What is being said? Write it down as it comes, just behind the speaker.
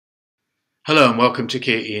Hello and welcome to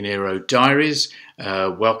Kia e-Niro Diaries.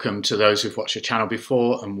 Welcome to those who've watched the channel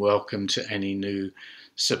before and welcome to any new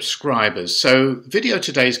subscribers. So video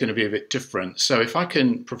today is going to be a bit different. So if I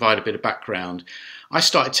can provide a bit of background, I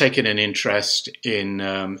started taking an interest in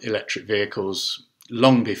electric vehicles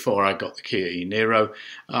long before I got the Kia e-Niro,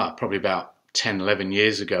 probably about 10, 11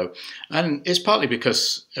 years ago. And it's partly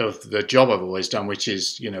because of the job I've always done, which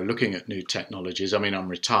is, looking at new technologies. I mean, I'm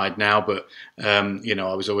retired now, but,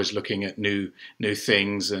 I was always looking at new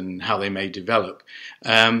things and how they may develop.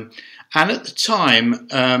 And at the time,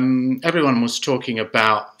 everyone was talking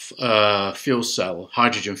about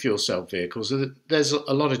hydrogen fuel cell vehicles. There's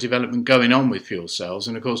a lot of development going on with fuel cells.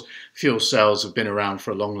 And of course, fuel cells have been around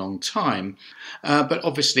for a long, long time. But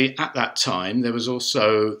obviously at that time, there was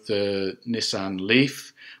also the Nissan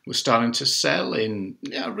Leaf was starting to sell in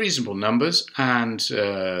reasonable numbers, and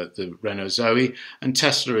the Renault Zoe, and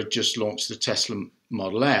Tesla had just launched the Tesla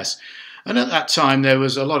Model S. And at that time, there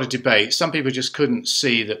was a lot of debate. Some people just couldn't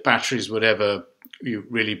see that batteries would ever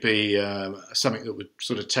really be something that would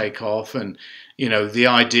sort of take off. And, the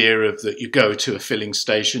idea of that you go to a filling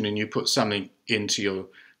station and you put something into your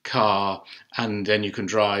car and then you can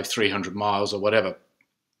drive 300 miles or whatever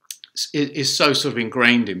is so sort of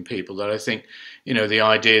ingrained in people that I think, the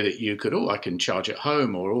idea that you could, I can charge at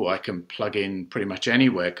home, or I can plug in pretty much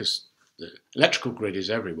anywhere because the electrical grid is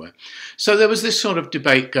everywhere. So there was this sort of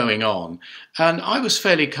debate going on, and I was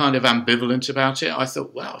fairly kind of ambivalent about it. I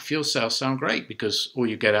thought, well, fuel cells sound great because all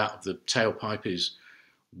you get out of the tailpipe is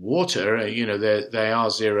water. They are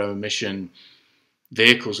zero emission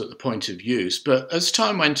vehicles at the point of use. But as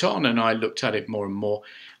time went on and I looked at it more and more,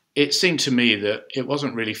 it seemed to me that it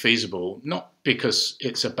wasn't really feasible, not because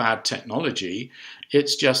it's a bad technology,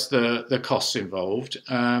 it's just the costs involved.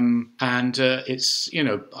 It's,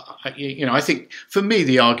 I think for me,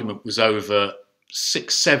 the argument was over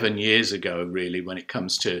 6, 7 years ago, really, when it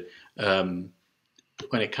comes to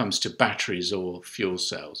batteries or fuel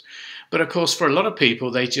cells. But of course, for a lot of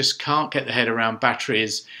people, they just can't get their head around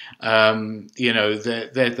batteries. There's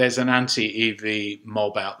an anti-EV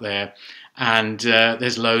mob out there, and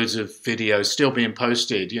there's loads of videos still being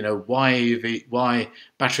posted, why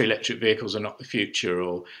battery electric vehicles are not the future,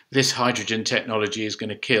 or this hydrogen technology is going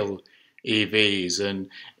to kill EVs. And,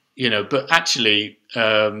 but actually,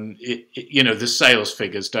 the sales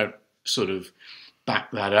figures don't sort of back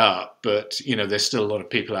that up. But, there's still a lot of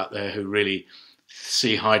people out there who really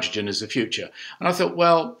see hydrogen as the future. And I thought,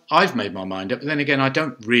 well, I've made my mind up. But then again, I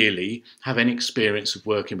don't really have any experience of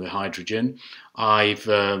working with hydrogen. I've,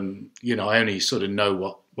 I only sort of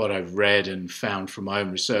know what I've read and found from my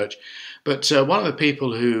own research. But one of the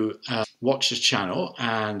people who watch the channel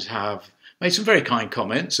and have made some very kind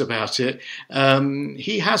comments about it,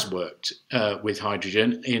 he has worked with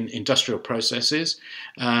hydrogen in industrial processes.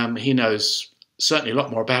 He knows certainly a lot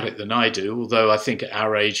more about it than I do, although I think at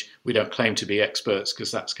our age we don't claim to be experts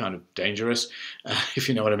because that's kind of dangerous, if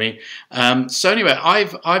you know what I mean. So anyway,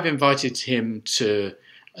 I've invited him to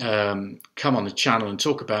come on the channel and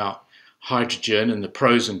talk about hydrogen and the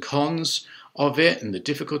pros and cons of it and the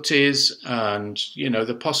difficulties and,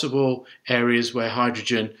 the possible areas where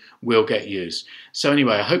hydrogen will get used. So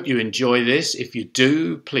anyway, I hope you enjoy this. If you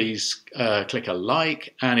do, please click a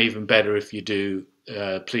like, and even better if you do,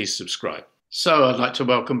 please subscribe. So I'd like to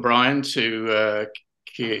welcome Brian to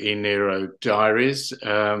Kia e-Niro Diaries.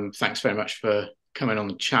 Thanks very much for coming on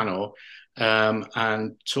the channel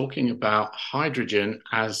and talking about hydrogen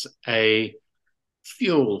as a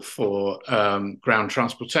fuel for ground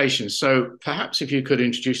transportation. So perhaps if you could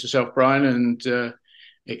introduce yourself, Brian, and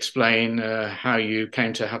explain how you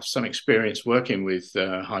came to have some experience working with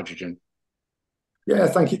hydrogen. Yeah,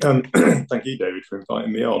 thank you. Thank you, David, for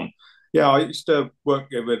inviting me on. Yeah, I used to work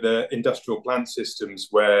with industrial plant systems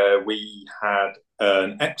where we had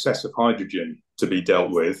an excess of hydrogen to be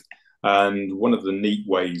dealt with. And one of the neat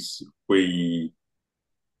ways we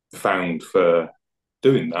found for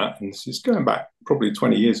doing that, and this is going back probably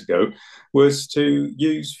 20 years ago, was to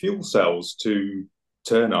use fuel cells to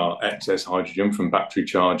turn our excess hydrogen from battery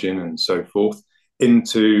charging and so forth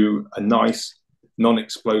into a nice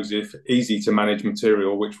non-explosive, easy to manage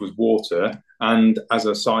material, which was water. And as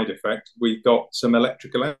a side effect, we got some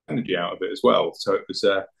electrical energy out of it as well. So it was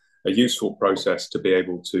a useful process to be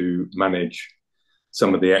able to manage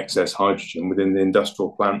some of the excess hydrogen within the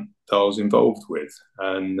industrial plant that I was involved with.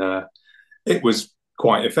 And it was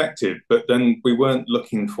quite effective, but then we weren't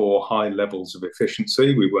looking for high levels of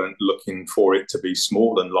efficiency. We weren't looking for it to be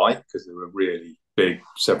small and light because they were really big,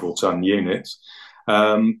 several ton units.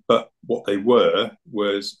 But what they were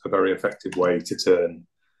was a very effective way to turn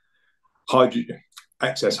hydrogen,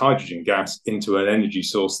 excess hydrogen gas into an energy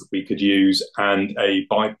source that we could use, and a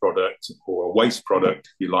byproduct or a waste product,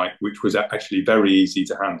 if you like, which was actually very easy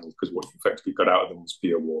to handle because what you effectively got out of them was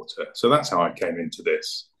pure water. So that's how I came into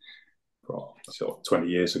this, sort of 20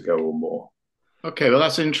 years ago or more. Okay, well,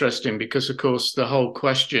 that's interesting because, of course, the whole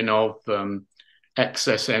question of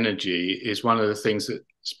excess energy is one of the things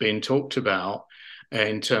that's been talked about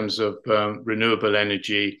in terms of renewable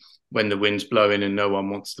energy. When the wind's blowing and no one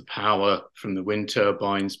wants the power from the wind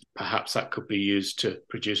turbines, perhaps that could be used to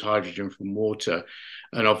produce hydrogen from water.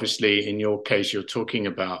 And obviously, in your case, you're talking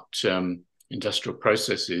about industrial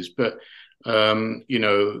processes, but you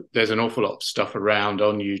know, there's an awful lot of stuff around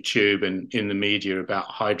on YouTube and in the media about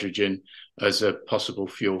hydrogen as a possible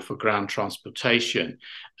fuel for ground transportation.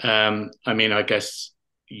 I mean, I guess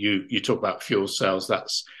you talk about fuel cells.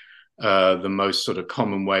 That's the most sort of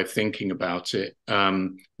common way of thinking about it.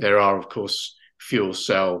 There are, of course, fuel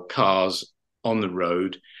cell cars on the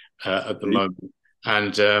road at the moment.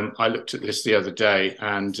 And I looked at this the other day,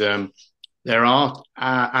 and there are,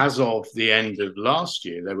 as of the end of last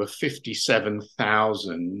year, there were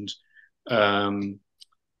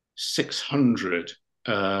 57,600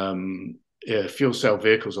 fuel cell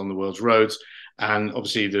vehicles on the world's roads. And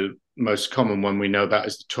obviously the most common one we know about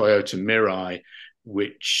is the Toyota Mirai,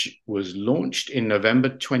 which was launched in November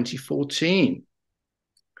 2014.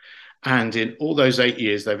 And in all those 8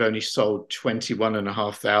 years, they've only sold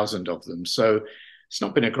 21,500 of them. So it's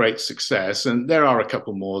not been a great success. And there are a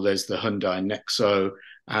couple more. There's the Hyundai Nexo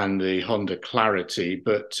and the Honda Clarity.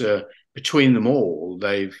 But between them all,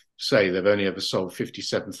 they've only ever sold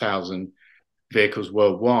 57,000 vehicles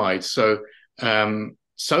worldwide. So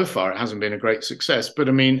so far, it hasn't been a great success. But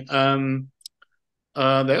I mean,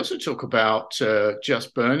 they also talk about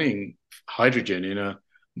just burning hydrogen in a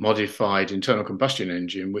modified internal combustion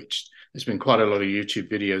engine, which there's been quite a lot of YouTube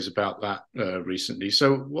videos about that recently.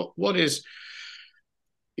 So what is,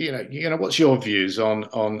 you know, what's your views on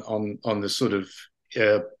the sort of,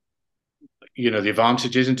 you know, the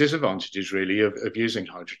advantages and disadvantages really of using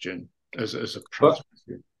hydrogen as a transport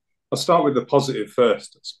fuel? I'll start with the positive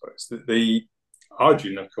first, I suppose. The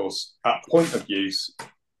hydrogen, of course, at point of use,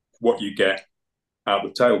 what you get out the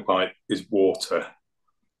tailpipe is water,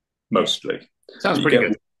 mostly. Sounds pretty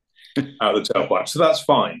good. Out the tailpipe, so that's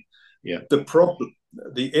fine. Yeah.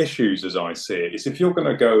 The issues, as I see it, is if you're going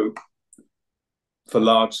to go for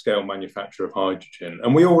large-scale manufacture of hydrogen,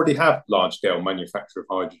 and we already have large-scale manufacture of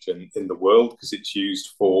hydrogen in the world because it's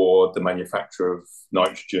used for the manufacture of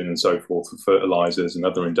nitrogen and so forth, for fertilizers and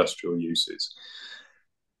other industrial uses.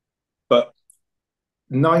 But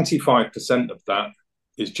 95% of that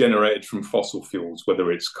is generated from fossil fuels,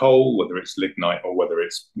 whether it's coal, whether it's lignite, or whether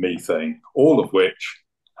it's methane, all of which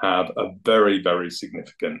have a very, very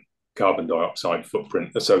significant carbon dioxide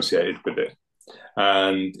footprint associated with it.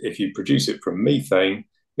 And if you produce it from methane,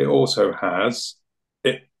 it also has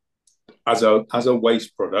it as a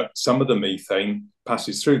waste product. Some of the methane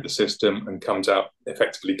passes through the system and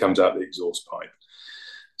effectively comes out the exhaust pipe.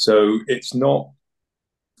 So it's not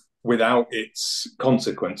without its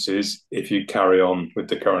consequences if you carry on with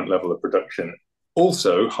the current level of production.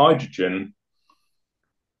 Also, hydrogen,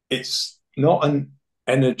 it's not an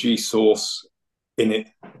energy source in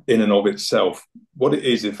and of itself. What it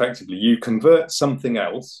is, effectively, you convert something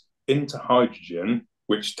else into hydrogen,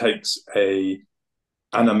 which takes an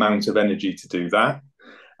amount of energy to do that,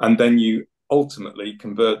 and then you ultimately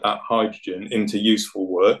convert that hydrogen into useful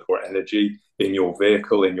work or energy in your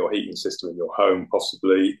vehicle, in your heating system, in your home,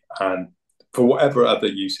 possibly, and for whatever other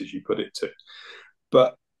uses you put it to.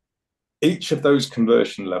 But each of those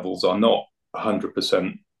conversion levels are not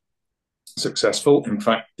 100% successful. In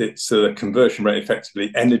fact, it's a conversion rate,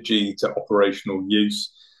 effectively, energy to operational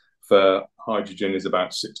use for hydrogen is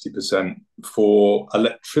about 60%. For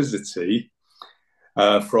electricity,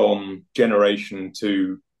 from generation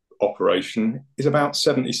to operation, is about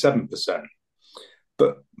 77%.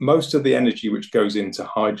 But most of the energy which goes into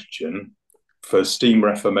hydrogen for steam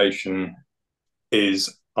reformation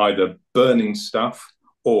is either burning stuff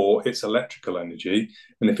or it's electrical energy.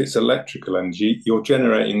 And if it's electrical energy, you're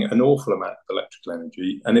generating an awful amount of electrical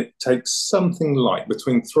energy, and it takes something like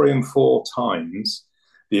between 3 and 4 times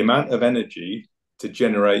the amount of energy to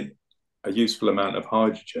generate a useful amount of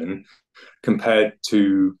hydrogen compared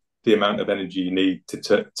to the amount of energy you need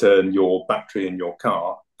to turn your battery in your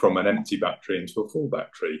car from an empty battery into a full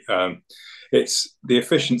battery. It's the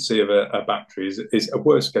efficiency of a battery is a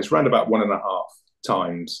worst case, around about 1.5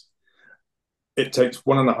 times. It takes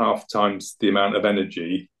 1.5 times the amount of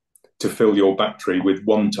energy to fill your battery with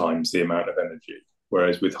 1 times the amount of energy.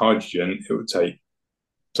 Whereas with hydrogen, it would take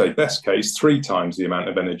say best case, 3 times the amount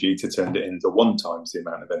of energy to turn it into 1 times the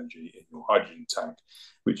amount of energy in your hydrogen tank,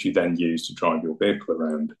 which you then use to drive your vehicle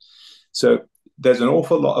around. So there's an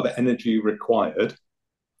awful lot of energy required,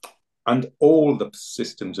 and all the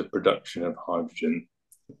systems of production of hydrogen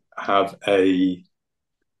have a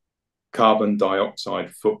carbon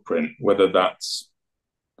dioxide footprint, whether that's,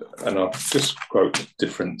 and I'll just quote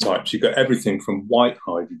different types. You've got everything from white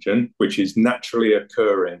hydrogen, which is naturally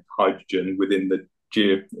occurring hydrogen within the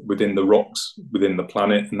rocks within the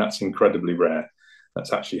planet, and that's incredibly rare.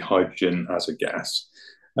 That's actually hydrogen as a gas.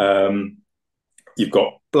 You've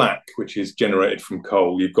got black, which is generated from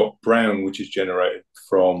coal. You've got brown, which is generated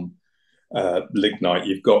from lignite.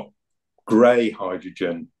 You've got grey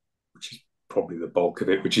hydrogen, which is probably the bulk of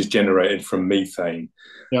it, which is generated from methane.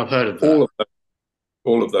 Yeah, I've heard of that.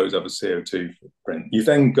 All of those have a CO2 footprint. You've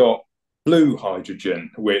then got blue hydrogen,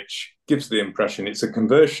 which gives the impression it's a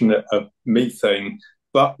conversion of methane,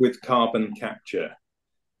 but with carbon capture.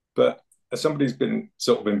 But as somebody who's been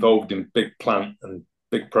sort of involved in big plant and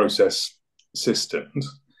big process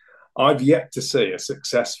systems, I've yet to see a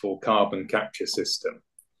successful carbon capture system.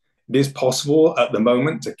 It is possible at the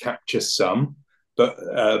moment to capture some, but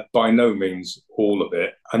by no means all of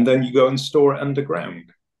it. And then you go and store it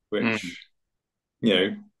underground, which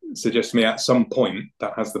suggests to me at some point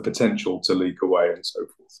that has the potential to leak away and so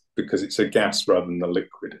forth, because it's a gas rather than a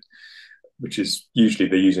liquid, which is usually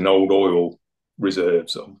they're using old oil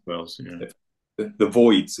reserves of the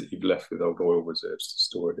voids that you've left with old oil reserves to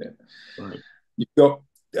store it in. Right.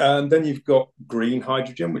 Then you've got green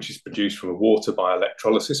hydrogen, which is produced from water by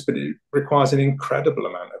electrolysis, but it requires an incredible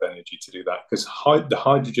amount of energy to do that, because the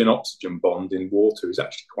hydrogen-oxygen bond in water is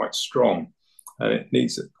actually quite strong, and it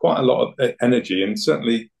needs quite a lot of energy. And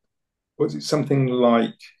certainly, was it something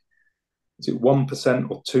like, is it 1%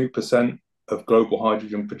 or 2% of global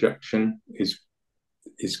hydrogen production is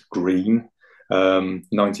green?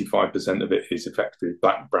 95% of it is effectively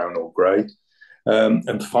black, brown, or grey.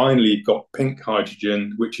 And finally, you've got pink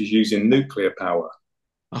hydrogen, which is using nuclear power.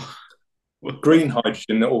 Green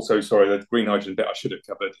hydrogen, also, sorry, the green hydrogen bit I should have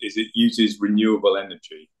covered, is it uses renewable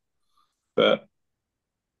energy. But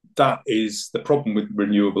that is the problem with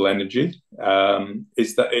renewable energy,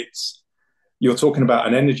 is that you're talking about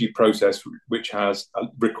an energy process which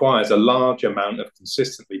requires a large amount of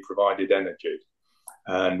consistently provided energy.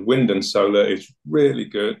 And wind and solar is really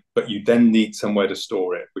good, but you then need somewhere to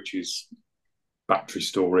store it, which is battery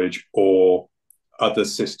storage or other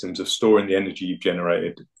systems of storing the energy you've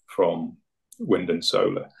generated from wind and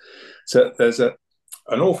solar. So there's an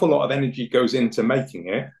awful lot of energy goes into making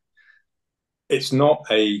it. It's not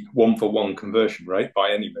a one-for-one conversion rate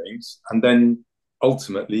by any means. And then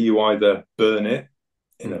ultimately you either burn it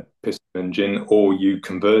in a piston engine or you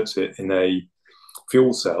convert it in a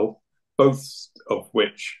fuel cell, both of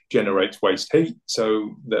which generates waste heat,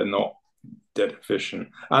 so they're not dead efficient.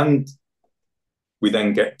 And we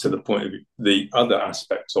then get to the point of the other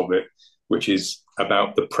aspects of it, which is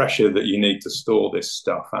about the pressure that you need to store this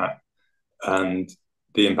stuff at and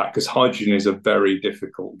the impact, because hydrogen is a very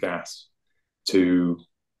difficult gas to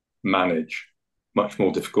manage, much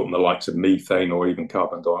more difficult than the likes of methane or even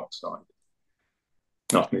carbon dioxide.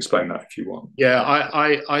 I can explain that if you want. Yeah,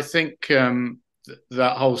 I think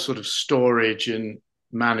that whole sort of storage and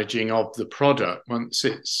managing of the product once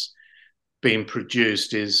it's been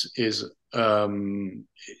produced is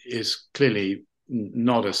clearly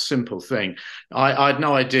not a simple thing. I had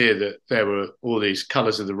no idea that there were all these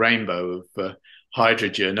colours of the rainbow of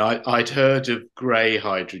hydrogen. I'd heard of grey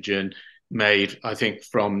hydrogen made, I think,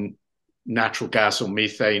 from natural gas or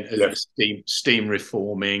methane, steam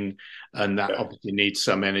reforming, and that obviously needs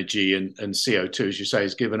some energy, and CO2, as you say,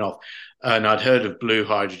 is given off. And I'd heard of blue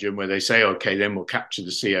hydrogen where they say, okay, then we'll capture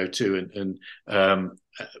the CO2 and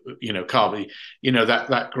carbon,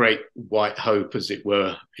 that great white hope, as it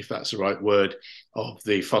were, if that's the right word, of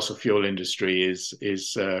the fossil fuel industry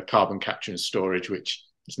is carbon capture and storage, which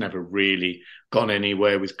has never really gone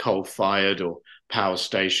anywhere with coal-fired or power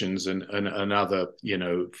stations and other,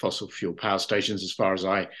 fossil fuel power stations. As far as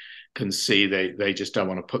I can see, they just don't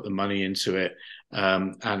want to put the money into it.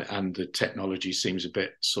 And the technology seems a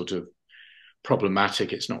bit sort of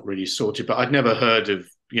problematic. It's not really sorted, but I'd never heard of,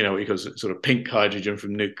 because sort of pink hydrogen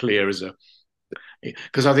from nuclear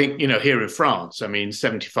because I think, here in France,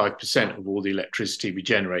 75% of all the electricity we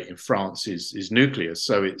generate in France is nuclear.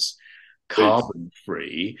 So it's carbon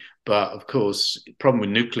free. But of course, the problem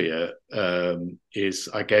with nuclear is,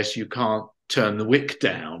 I guess, you can't turn the wick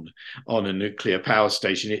down on a nuclear power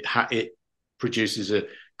station. It produces a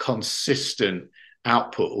consistent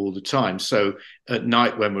output all the time. So at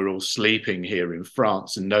night, when we're all sleeping here in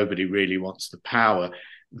France and nobody really wants the power,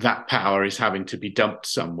 that power is having to be dumped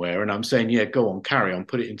somewhere. And I'm saying, yeah, go on, carry on,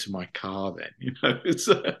 put it into my car then. It's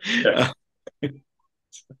Yeah.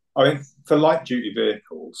 I mean, for light duty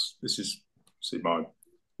vehicles, this is see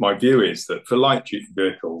my view is that for light duty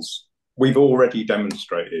vehicles, we've already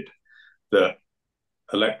demonstrated that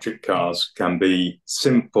electric cars can be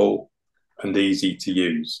simple and easy to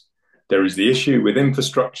use. There is the issue with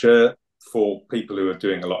infrastructure for people who are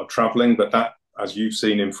doing a lot of traveling, but that, as you've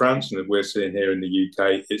seen in France and that we're seeing here in the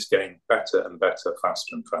UK, it's getting better and better,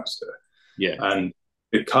 faster and faster. Yeah. And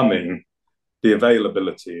the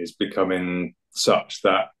availability is becoming such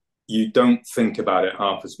that you don't think about it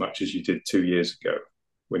half as much as you did 2 years ago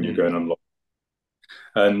when you're going on long.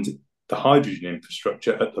 And the hydrogen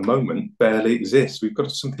infrastructure at the moment barely exists. We've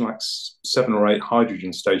got something like 7 or 8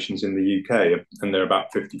 hydrogen stations in the UK, and they're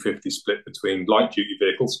about 50-50 split between light duty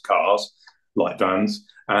vehicles, cars, light vans,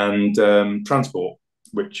 and transport,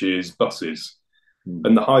 which is buses.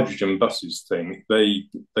 And the hydrogen buses thing,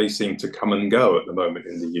 they seem to come and go at the moment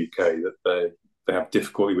in the UK, that they have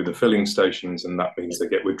difficulty with the filling stations, and that means they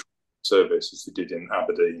get withdrawn service, as they did in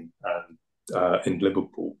Aberdeen and in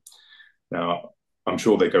Liverpool. Now, I'm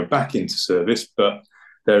sure they go back into service, but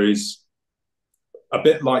there is, a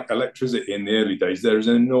bit like electricity in the early days, there is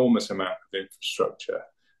an enormous amount of infrastructure.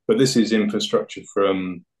 But this is infrastructure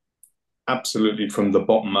absolutely from the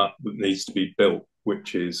bottom up that needs to be built,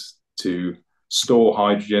 which is to store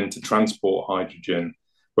hydrogen, to transport hydrogen,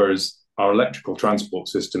 whereas our electrical transport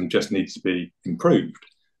system just needs to be improved,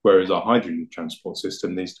 whereas our hydrogen transport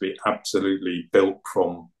system needs to be absolutely built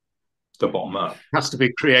from the bottom up. Has to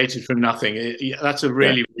be created from nothing. That's a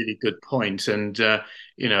really, really good point. And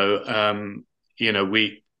we know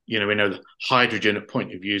that hydrogen at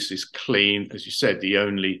point of use is clean, as you said. The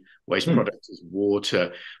only waste product is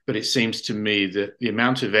water. But it seems to me that the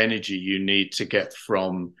amount of energy you need to get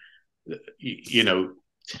from,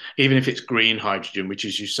 even if it's green hydrogen, which,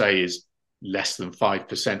 as you say, is less than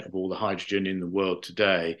 5% of all the hydrogen in the world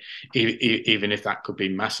today, even if that could be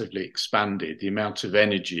massively expanded, the amount of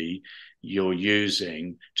energy you're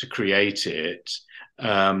using to create it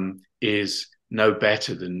is no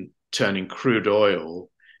better than turning crude oil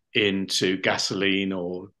into gasoline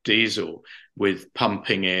or diesel, with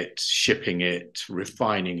pumping it, shipping it,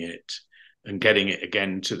 refining it, and getting it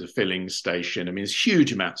again to the filling station. I mean, there's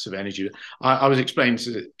huge amounts of energy. I was explaining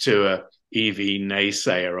to a EV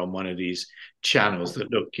naysayer on one of these channels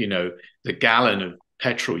that, look, the gallon of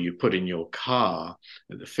petrol you put in your car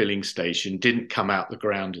at the filling station didn't come out the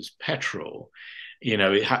ground as petrol.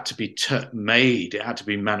 It had to be made, it had to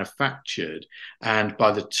be manufactured. And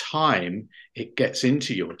by the time it gets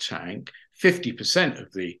into your tank, 50%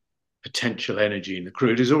 of the potential energy in the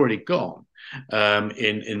crude is already gone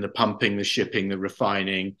in the pumping, the shipping, the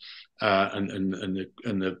refining, and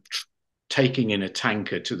the taking in a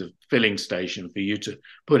tanker to the filling station for you to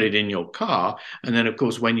put it in your car. And then, of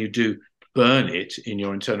course, when you do burn it in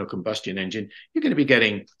your internal combustion engine, you're going to be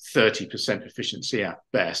getting 30% efficiency at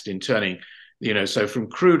best in turning, so from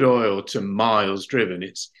crude oil to miles driven,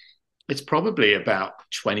 it's probably about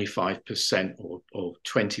 25% or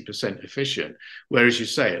 20% efficient. Whereas you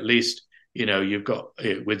say, at least, you've got,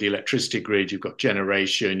 with the electricity grid, you've got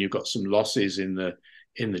generation, you've got some losses in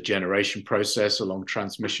the generation process along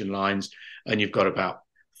transmission lines, and you've got about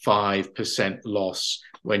 5% loss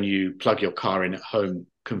when you plug your car in at home,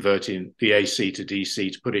 converting the AC to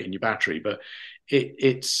DC to put it in your battery. But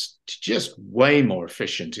it's just way more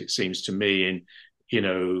efficient, it seems to me,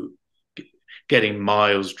 in getting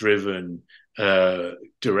miles driven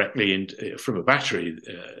directly from a battery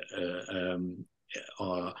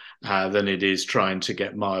than it is trying to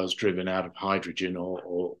get miles driven out of hydrogen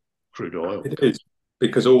or crude oil. It is,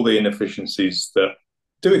 because all the inefficiencies that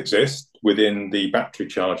do exist within the battery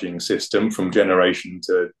charging system, from generation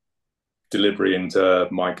to delivery into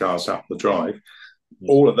my car sat on the drive,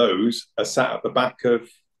 all of those are sat at the back of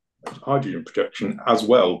hydrogen production as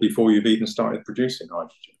well, before you've even started producing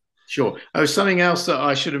hydrogen. Sure. Oh, something else that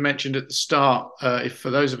I should have mentioned at the start, if for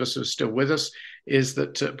those of us who are still with us, is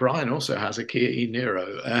that Brian also has a Kia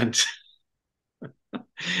e-Niro. And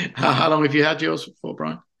how long have you had yours for,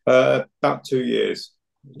 Brian? About 2 years.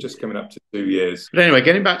 Just coming up to 2 years. But anyway,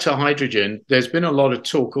 getting back to hydrogen, there's been a lot of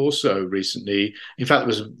talk also recently. In fact, there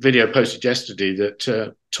was a video posted yesterday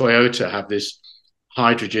that Toyota have this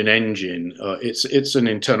hydrogen engine. It's an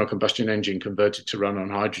internal combustion engine converted to run on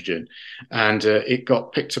hydrogen, and it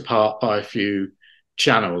got picked apart by a few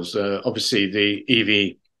channels. Obviously, the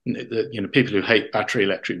EV, people who hate battery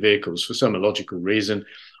electric vehicles for some illogical reason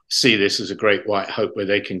see this as a great white hope where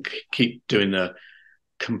they can keep doing the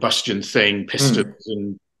combustion thing, pistons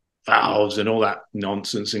and valves and all that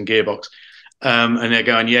nonsense and gearbox. And they're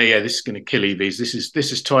going, yeah, this is going to kill EVs. This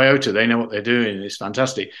is Toyota. They know what they're doing. It's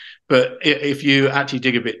fantastic. But if you actually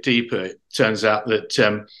dig a bit deeper, it turns out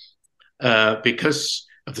that because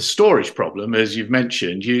of the storage problem, as you've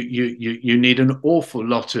mentioned, you need an awful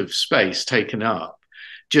lot of space taken up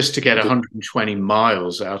just to get 120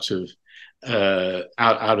 miles out of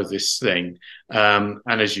this thing. And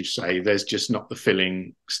as you say, there's just not the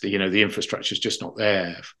filling. The infrastructure is just not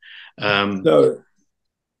there. No,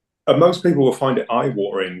 and most people will find it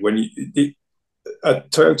eye-watering when a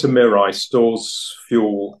Toyota Mirai stores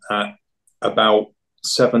fuel at about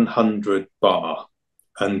 700 bar.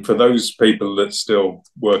 And for those people that still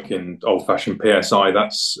work in old-fashioned PSI,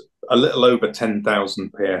 that's a little over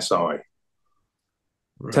 10,000 PSI.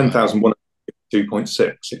 Right.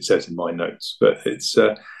 10,102.6, it says in my notes. But it's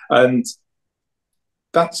and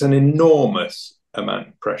that's an enormous amount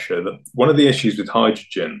of pressure. One of the issues with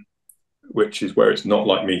hydrogen, which is where it's not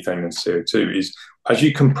like methane and CO2, is as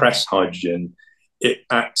you compress hydrogen, it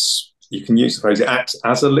acts, you can use the phrase, it acts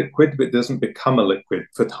as a liquid, but it doesn't become a liquid.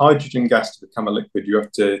 For hydrogen gas to become a liquid, you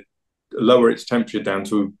have to lower its temperature down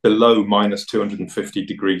to below minus 250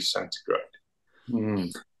 degrees centigrade.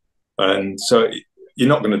 Mm. And so you're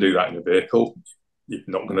not going to do that in a vehicle. You're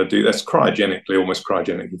not going to do that's cryogenically, almost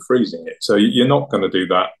cryogenically freezing it. So you're not going to do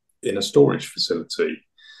that in a storage facility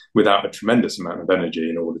without a tremendous amount of energy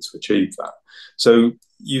in order to achieve that. So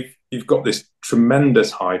you've got this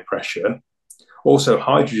tremendous high pressure. Also,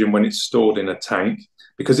 hydrogen, when it's stored in a tank,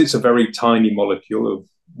 because it's a very tiny molecule of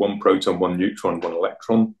one proton, one neutron, one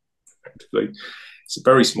electron, effectively, it's a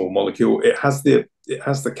very small molecule. It has the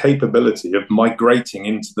capability of migrating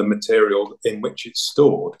into the material in which it's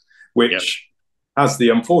stored, which has the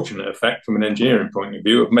unfortunate effect from an engineering point of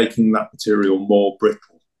view of making that material more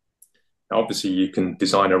brittle. Obviously, you can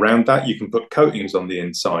design around that. You can put coatings on the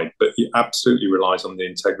inside, but it absolutely relies on the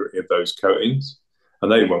integrity of those coatings, and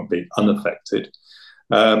they won't be unaffected.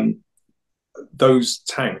 Those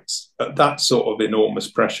tanks, at that sort of enormous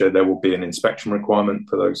pressure, there will be an inspection requirement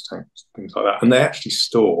for those tanks, things like that. And they actually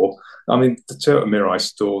store, I mean, the Toyota Mirai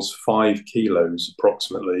stores 5 kilos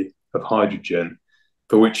approximately of hydrogen,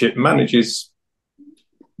 for which it manages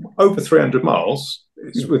over 300 miles.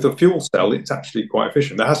 With a fuel cell, it's actually quite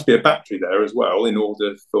efficient. There has to be a battery there as well in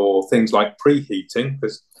order for things like preheating,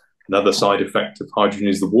 because another side effect of hydrogen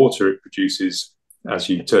is the water it produces as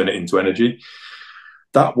you turn it into energy.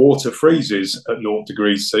 That water freezes at 0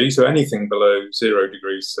 degrees C, so anything below 0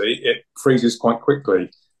 degrees C, it freezes quite quickly.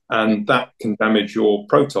 And that can damage your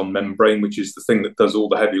proton membrane, which is the thing that does all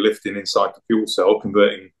the heavy lifting inside the fuel cell,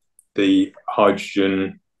 converting the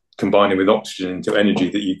hydrogen, combining with oxygen into energy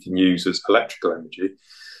that you can use as electrical energy.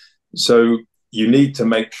 So you need to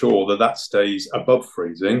make sure that that stays above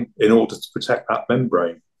freezing in order to protect that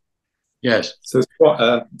membrane. Yes. So it's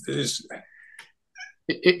quite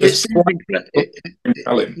it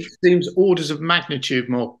seems orders of magnitude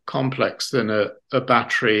more complex than a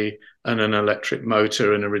battery and an electric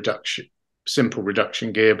motor and a simple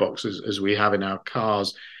reduction gearbox as we have in our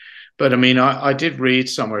cars. But I mean, I did read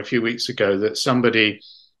somewhere a few weeks ago that somebody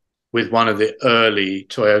with one of the early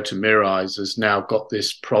Toyota Mirais has now got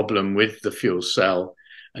this problem with the fuel cell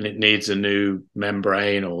and it needs a new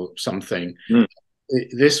membrane or something. Mm.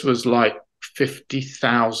 This was like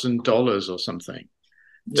 $50,000 or something.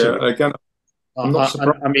 Yeah, again, I'm not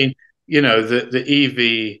surprised. I mean, the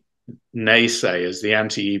EV naysayers, the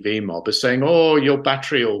anti-EV mob, are saying, oh, your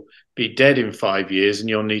battery will be dead in 5 years and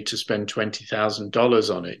you'll need to spend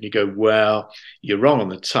 $20,000 on it. And you go, well, you're wrong on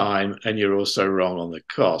the time and you're also wrong on the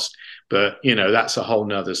cost. But, that's a whole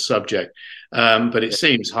nother subject. But it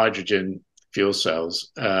seems hydrogen fuel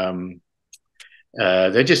cells,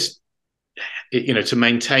 they're just, to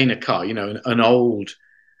maintain a car, an old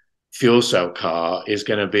fuel cell car is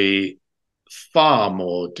going to be far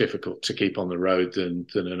more difficult to keep on the road than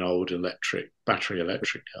an old battery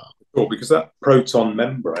electric car. Well, because that proton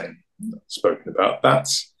membrane spoken about, that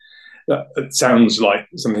sounds like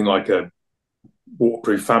something like a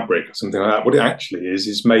waterproof fabric or something like that. What it actually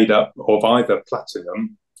is made up of either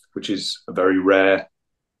platinum, which is a very rare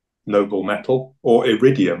noble metal, or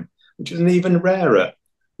iridium, which is an even rarer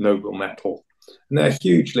noble metal. And they're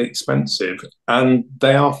hugely expensive and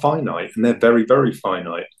they are finite, and they're very, very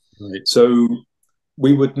finite. Right. So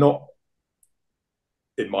we would not,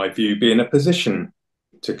 in my view, be in a position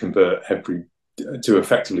to to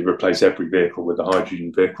effectively replace every vehicle with a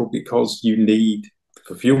hydrogen vehicle, because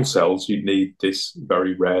for fuel cells, you need this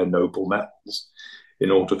very rare noble metals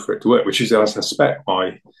in order for it to work, which is, I suspect,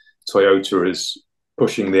 why Toyota is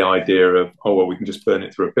pushing the idea of, we can just burn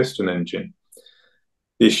it through a piston engine.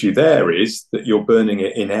 The issue there is that you're burning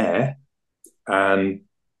it in air, and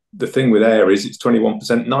the thing with air is it's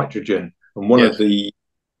 21% nitrogen, and one of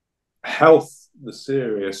Yes. the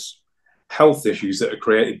serious health issues that are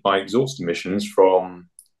created by exhaust emissions from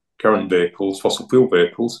current vehicles, fossil fuel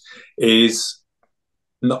vehicles, is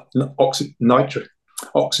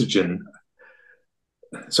oxygen.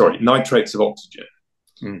 Sorry, nitrates of oxygen.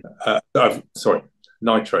 Mm. Sorry,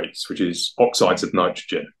 nitrates, which is oxides of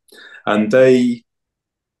nitrogen, and they,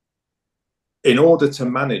 in order to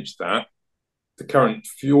manage that, the current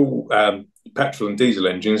fuel, petrol and diesel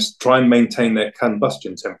engines try and maintain their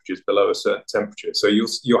combustion temperatures below a certain temperature. So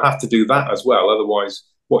you'll have to do that as well. Otherwise,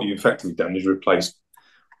 what you've effectively done is replace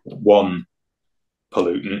one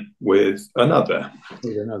pollutant with another,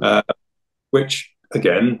 which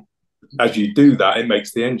again, as you do that, it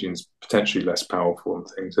makes the engines potentially less powerful and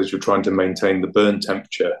things, as you're trying to maintain the burn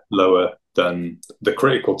temperature lower than the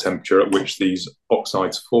critical temperature at which these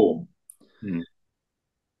oxides form. Mm.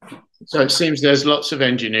 So it seems there's lots of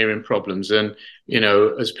engineering problems, and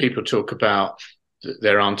as people talk about that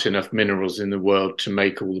there aren't enough minerals in the world to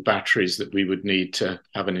make all the batteries that we would need to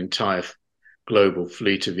have an entire global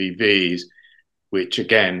fleet of EVs, which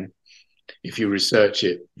again, if you research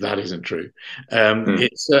it, that isn't true.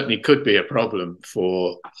 It certainly could be a problem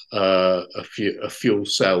for a fuel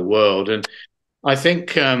cell world, and I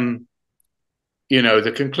think the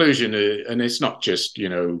conclusion, and it's not just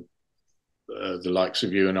the likes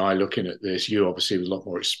of you and I looking at this. You obviously with a lot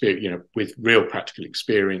more experience, with real practical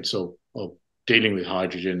experience of dealing with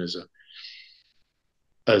hydrogen as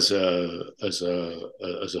a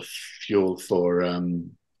fuel for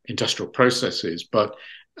industrial processes. But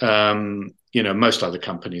most other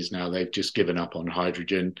companies now, they've just given up on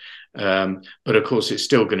hydrogen. But of course, it's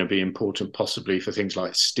still going to be important, possibly for things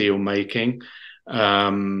like steel making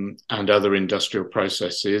and other industrial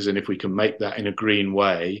processes. And if we can make that in a green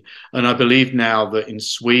way, and I believe now that in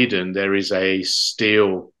Sweden there is a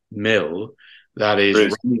steel mill that is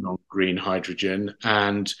running on green hydrogen,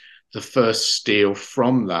 and the first steel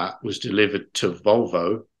from that was delivered to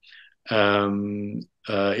Volvo,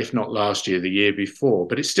 if not last year, the year before,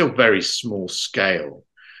 but it's still very small scale.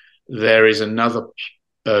 There is another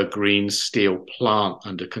green steel plant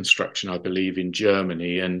under construction, I believe, in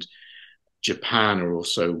Germany, and Japan are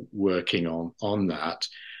also working on that,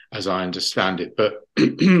 as I understand it. But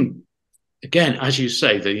again, as you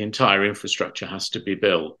say, the entire infrastructure has to be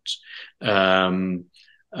built. You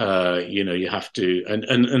have to,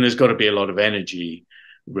 and there's got to be a lot of energy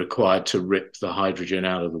required to rip the hydrogen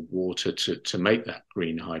out of the water to make that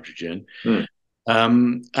green hydrogen.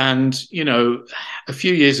 And a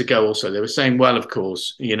few years ago also they were saying, well, of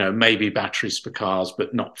course, maybe batteries for cars,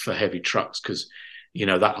 but not for heavy trucks, because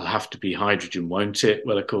that'll have to be hydrogen, won't it?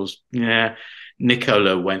 Well, of course, yeah.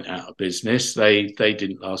 Nikola went out of business. They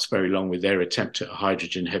didn't last very long with their attempt at a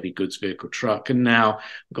hydrogen heavy goods vehicle truck. And now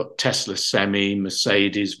we've got Tesla Semi,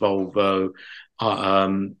 Mercedes, Volvo.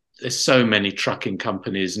 There's so many trucking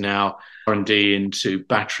companies now, R&D into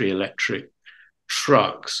battery electric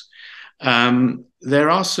trucks. There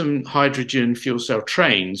are some hydrogen fuel cell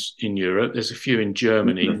trains in Europe. There's a few in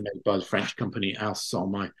Germany made by the French company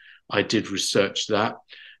Alstom. I did research that,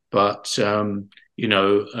 but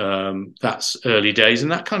that's early days,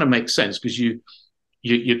 and that kind of makes sense because you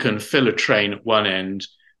can fill a train at one end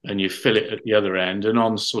and you fill it at the other end, and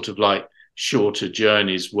on sort of like shorter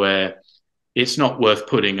journeys where it's not worth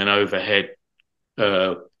putting an overhead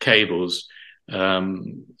cables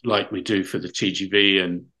like we do for the TGV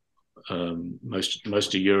and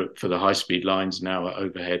most of Europe for the high speed lines now are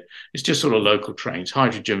overhead. It's just sort of local trains.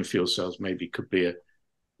 Hydrogen fuel cells maybe could be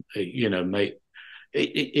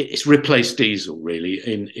it's replaced diesel really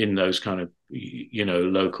in those kind of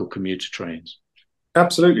local commuter trains.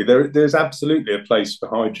 Absolutely, there's absolutely a place for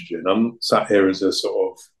hydrogen. I'm sat here as a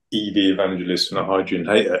sort of EV evangelist and a hydrogen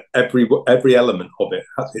hater. Every element of it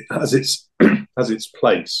has its has its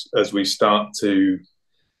place as we start to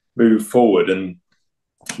move forward and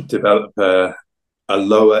develop a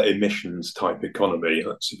lower emissions type economy.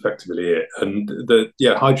 That's effectively it. And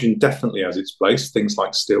hydrogen definitely has its place. Things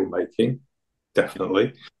like steel making,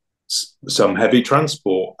 definitely. Some heavy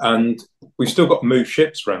transport, and we've still got to move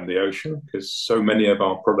ships around the ocean because so many of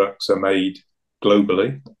our products are made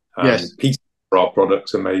globally. Yes. Pieces of our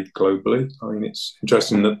products are made globally. I mean, it's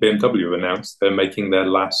interesting that BMW announced they're making their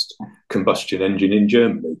last combustion engine in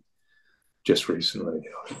Germany just recently,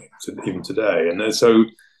 even today. And so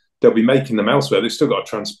they'll be making them elsewhere. They've still got to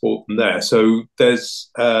transport them there. So there's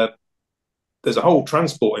a whole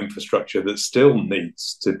transport infrastructure that still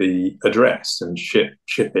needs to be addressed, and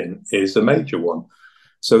shipping is a major one.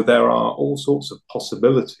 So there are all sorts of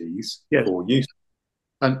possibilities for use.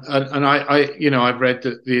 And I've read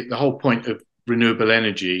that the whole point of renewable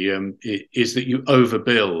energy is that you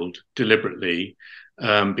overbuild deliberately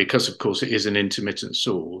because, of course, it is an intermittent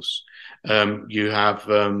source. You have,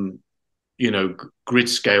 grid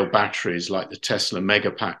scale batteries like the Tesla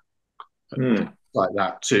Megapack, Mm. like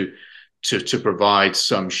that, to provide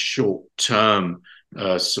some short term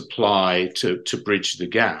supply to bridge the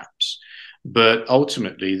gaps. But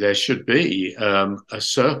ultimately, there should be a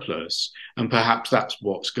surplus, and perhaps that's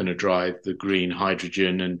what's going to drive the green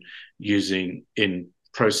hydrogen and using in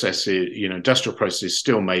processes, industrial processes,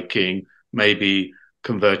 steel making, maybe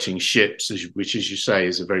converting ships, which, as you say,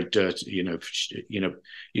 is a very dirty,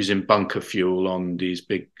 using bunker fuel on these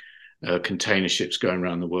big container ships going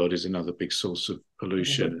around the world is another big source of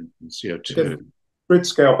pollution and CO2. Grid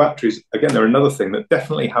scale batteries, again, they're another thing that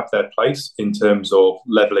definitely have their place in terms of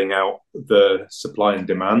leveling out the supply and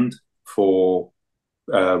demand for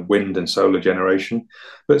wind and solar generation.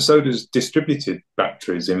 But so does distributed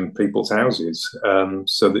batteries in people's houses,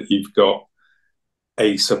 so that you've got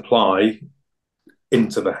a supply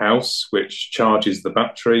into the house which charges the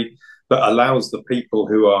battery, but allows the people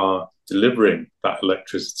who are delivering that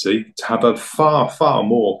electricity to have a far, far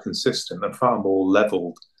more consistent and far more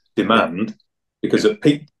leveled demand. Yeah. Because at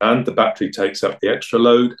peak demand, the battery takes up the extra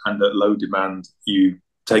load, and at low demand, you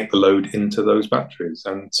take the load into those batteries.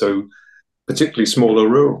 And so, particularly smaller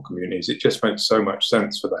rural communities, it just makes so much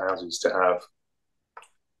sense for the houses to have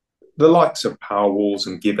the likes of power walls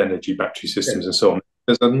and give energy battery systems and so on.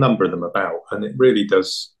 There's a number of them about, and it really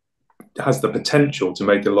has the potential to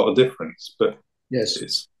make a lot of difference. But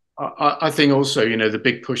yes, I think also, the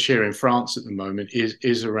big push here in France at the moment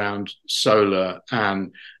is around solar,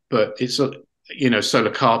 but it's solar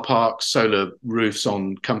car parks, solar roofs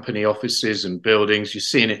on company offices and buildings. You're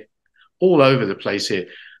seeing it all over the place here.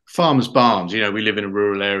 Farmers' barns, we live in a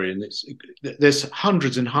rural area, and there's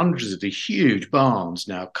hundreds and hundreds of these huge barns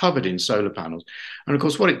now covered in solar panels. And of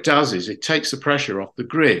course, what it does is it takes the pressure off the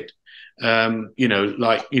grid.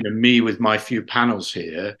 Me with my few panels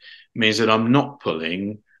here means that I'm not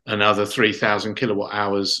pulling another 3,000 kilowatt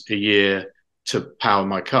hours a year to power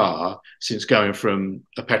my car, since going from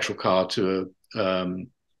a petrol car to an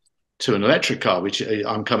electric car, which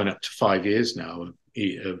I'm coming up to 5 years now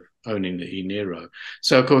of owning the e-Niro.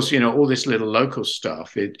 So of course, all this little local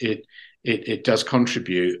stuff, it does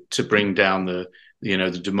contribute to bring down the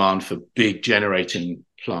demand for big generating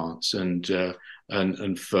plants and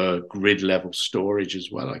for grid level storage as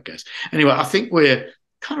well, I guess. Anyway, I think we're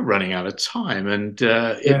kind of running out of time, and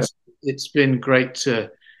it's been great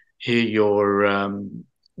to hear your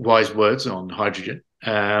wise words on hydrogen.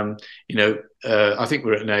 I think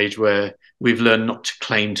we're at an age where we've learned not to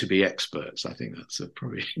claim to be experts. I think that's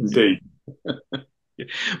probably indeed.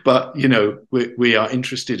 But we are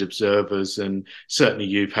interested observers, and certainly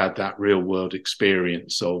you've had that real world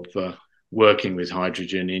experience of working with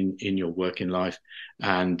hydrogen in your working life,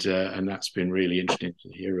 and that's been really interesting to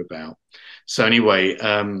hear about. So anyway,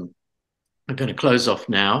 I'm going to close off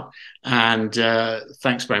now, and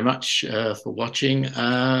thanks very much for watching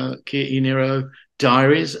Kia e-Niro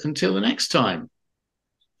Diaries. Until the next time.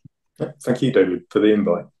 Thank you, David, for the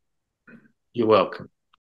invite. You're welcome.